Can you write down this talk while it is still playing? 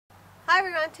Hi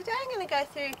everyone, today I'm going to go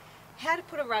through how to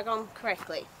put a rug on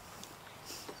correctly.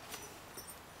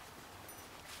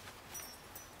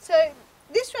 So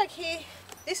this rug here,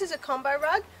 this is a combo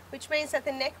rug, which means that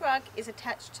the neck rug is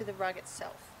attached to the rug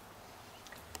itself.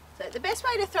 So the best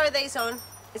way to throw these on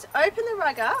is open the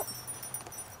rug up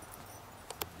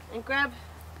and grab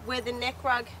where the neck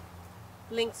rug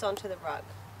links onto the rug.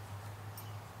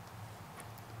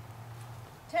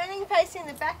 Turning facing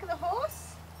the back of the horse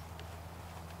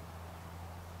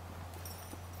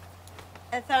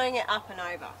and throwing it up and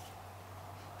over.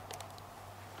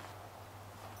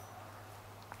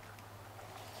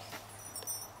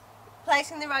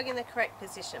 Placing the rug in the correct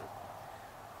position.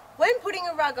 When putting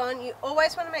a rug on, you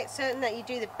always want to make certain that you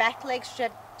do the back leg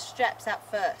straps up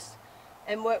first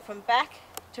and work from back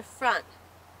to front.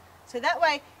 So that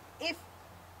way, if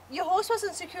your horse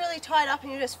wasn't securely tied up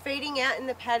and you're just feeding out in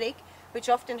the paddock, which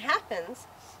often happens,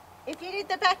 if you did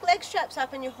the back leg straps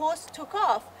up and your horse took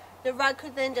off, the rug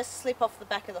could then just slip off the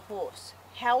back of the horse.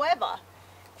 However,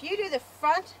 if you do the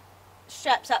front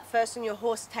straps up first and your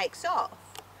horse takes off,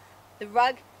 the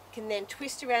rug can then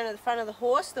twist around to the front of the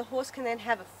horse can then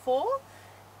have a fall.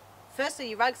 Firstly,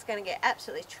 your rug's going to get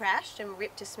absolutely trashed and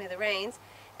ripped to smithereens,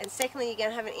 and secondly, you're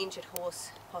going to have an injured horse,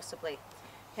 possibly.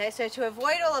 Okay, so to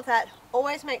avoid all of that,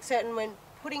 always make certain when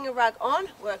putting a rug on,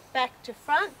 work back to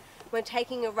front. When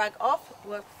taking a rug off,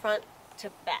 work front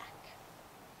to back.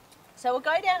 So we'll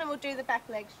go down and we'll do the back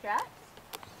leg straps.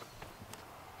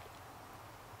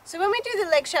 So when we do the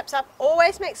leg straps up,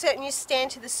 always make certain you stand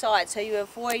to the side so you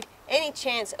avoid any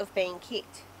chance of being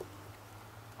kicked.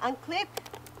 Unclip,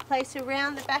 place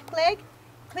around the back leg,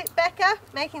 clip back up,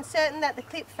 making certain that the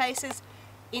clip faces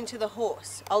into the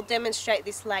horse. I'll demonstrate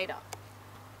this later.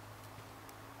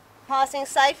 Passing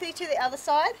safely to the other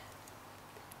side.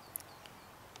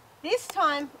 This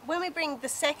time, when we bring the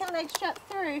second leg strap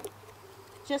through,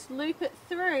 just loop it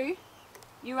through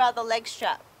your other leg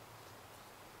strap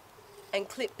and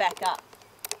clip back up.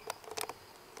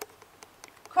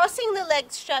 Crossing the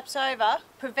leg straps over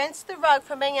prevents the rug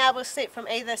from being able to slip from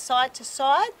either side to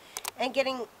side and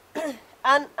getting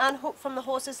unhooked from the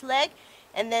horse's leg,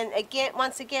 and then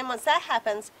once that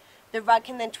happens, the rug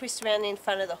can then twist around in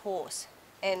front of the horse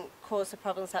and cause the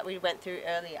problems that we went through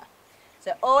earlier.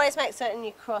 So always make certain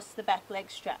you cross the back leg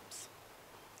straps.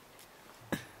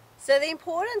 So the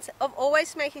importance of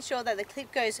always making sure that the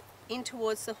clip goes in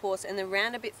towards the horse and the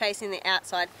round a bit facing the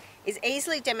outside is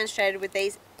easily demonstrated with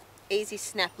these easy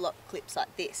snap lock clips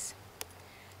like this.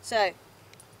 So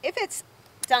if it's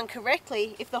done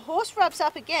correctly, if the horse rubs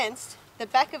up against, the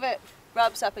back of it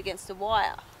rubs up against the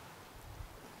wire.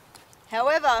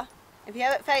 However, if you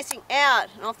have it facing out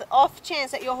and off the off chance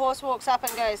that your horse walks up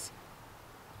and goes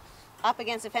up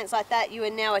against the fence like that, you are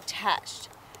now attached.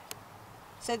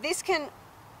 So this can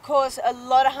cause a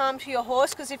lot of harm to your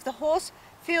horse, because if the horse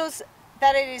feels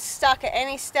that it is stuck at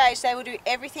any stage, they will do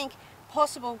everything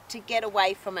possible to get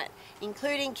away from it,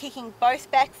 including kicking both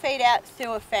back feet out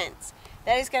through a fence.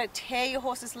 That is going to tear your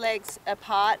horse's legs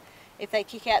apart if they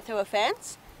kick out through a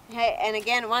fence. Okay, and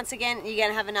again, once again, you're going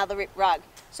to have another ripped rug.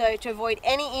 So to avoid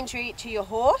any injury to your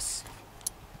horse,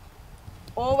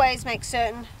 always make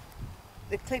certain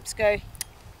the clips go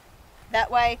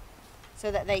that way so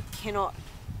that they cannot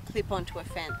clip onto a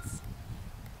fence.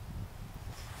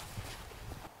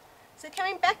 So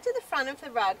coming back to the front of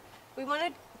the rug, we want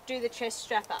to do the chest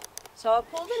strap up. So I'll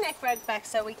pull the neck rug back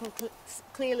so we can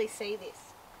clearly see this.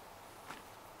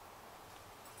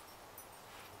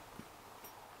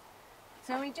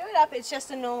 So when we do it up, it's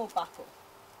just a normal buckle.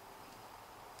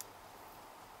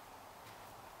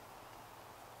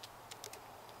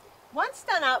 Once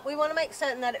done up, we want to make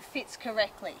certain that it fits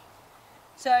correctly.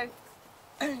 So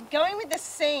going with the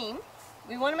seam,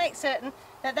 we want to make certain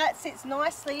that that sits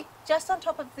nicely just on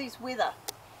top of his wither.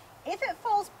 If it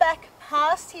falls back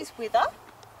past his wither,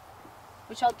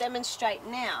 which I'll demonstrate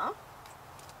now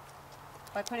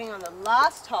by putting on the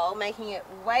last hole, making it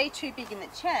way too big in the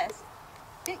chest,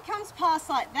 if it comes past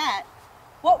like that,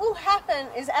 what will happen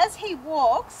is as he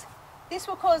walks, this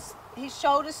will cause his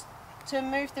shoulders to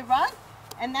move the rug,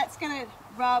 and that's going to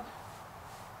rub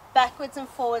backwards and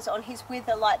forwards on his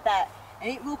wither like that, and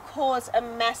it will cause a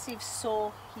massive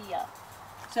sore here.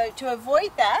 So to avoid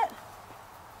that,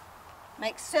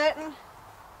 make certain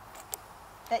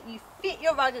that you fit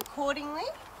your rug accordingly.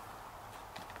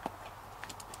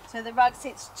 So the rug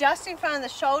sits just in front of the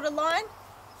shoulder line,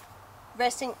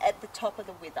 resting at the top of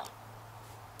the wither.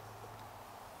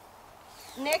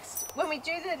 Next, when we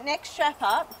do the neck strap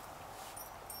up,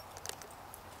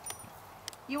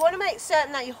 you want to make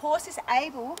certain that your horse is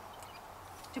able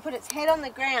to put its head on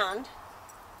the ground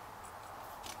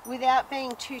without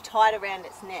being too tight around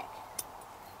its neck.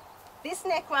 This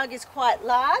neck rug is quite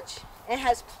large and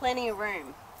has plenty of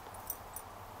room.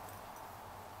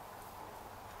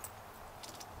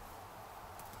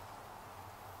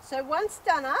 So once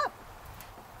done up,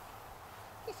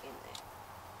 get in there.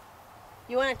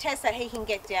 You want to test that he can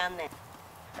get down there.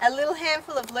 A little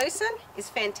handful of lucerne is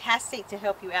fantastic to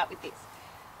help you out with this.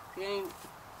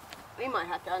 We might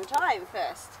have to untie him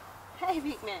first. Hey,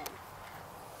 big man.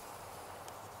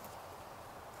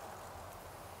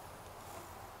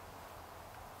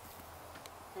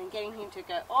 And getting him to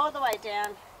go all the way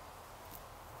down,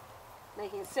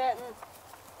 making certain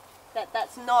that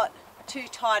that's not too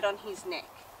tight on his neck.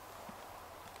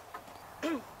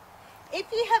 If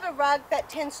you have a rug that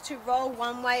tends to roll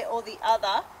one way or the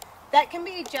other, that can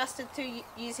be adjusted through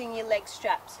using your leg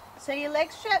straps. So your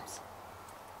leg straps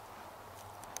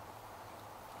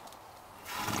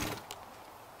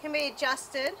can be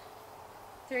adjusted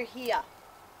through here.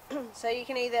 So you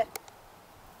can either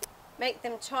make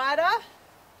them tighter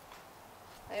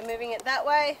by moving it that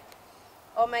way,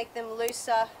 or make them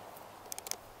looser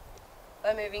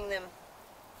by moving them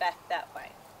back that way.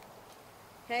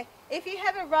 Okay. If you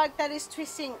have a rug that is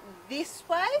twisting this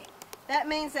way, that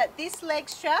means that this leg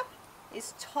strap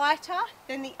is tighter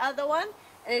than the other one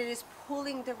and it is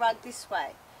pulling the rug this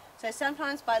way. So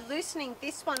sometimes by loosening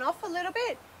this one off a little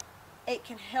bit, it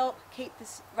can help keep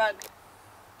this rug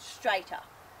straighter.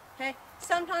 Okay.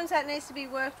 Sometimes that needs to be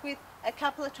worked with a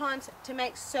couple of times to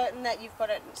make certain that you've got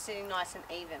it sitting nice and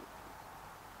even.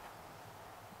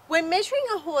 When measuring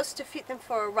a horse to fit them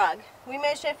for a rug, we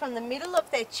measure from the middle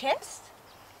of their chest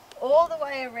all the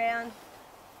way around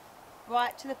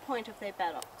right to the point of their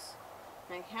buttocks.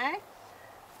 Okay?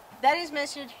 That is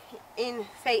measured in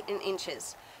feet and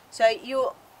inches. So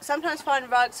you'll sometimes find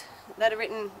rugs that are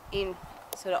written in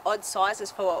sort of odd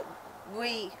sizes for what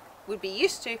we would be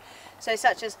used to, so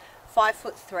such as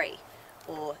 5'3"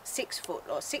 or 6 foot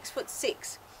or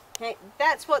 6'6". Okay,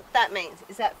 that's what that means,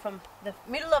 is that from the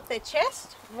middle of their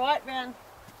chest right round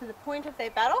to the point of their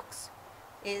buttocks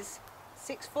is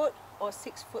 6 foot or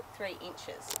 6'3"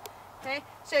 inches. Okay,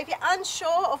 so if you're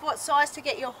unsure of what size to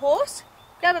get your horse,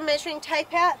 grab a measuring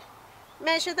tape out,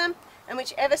 measure them, and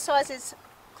whichever size is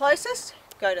closest,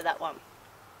 go to that one.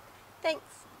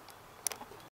 Thanks.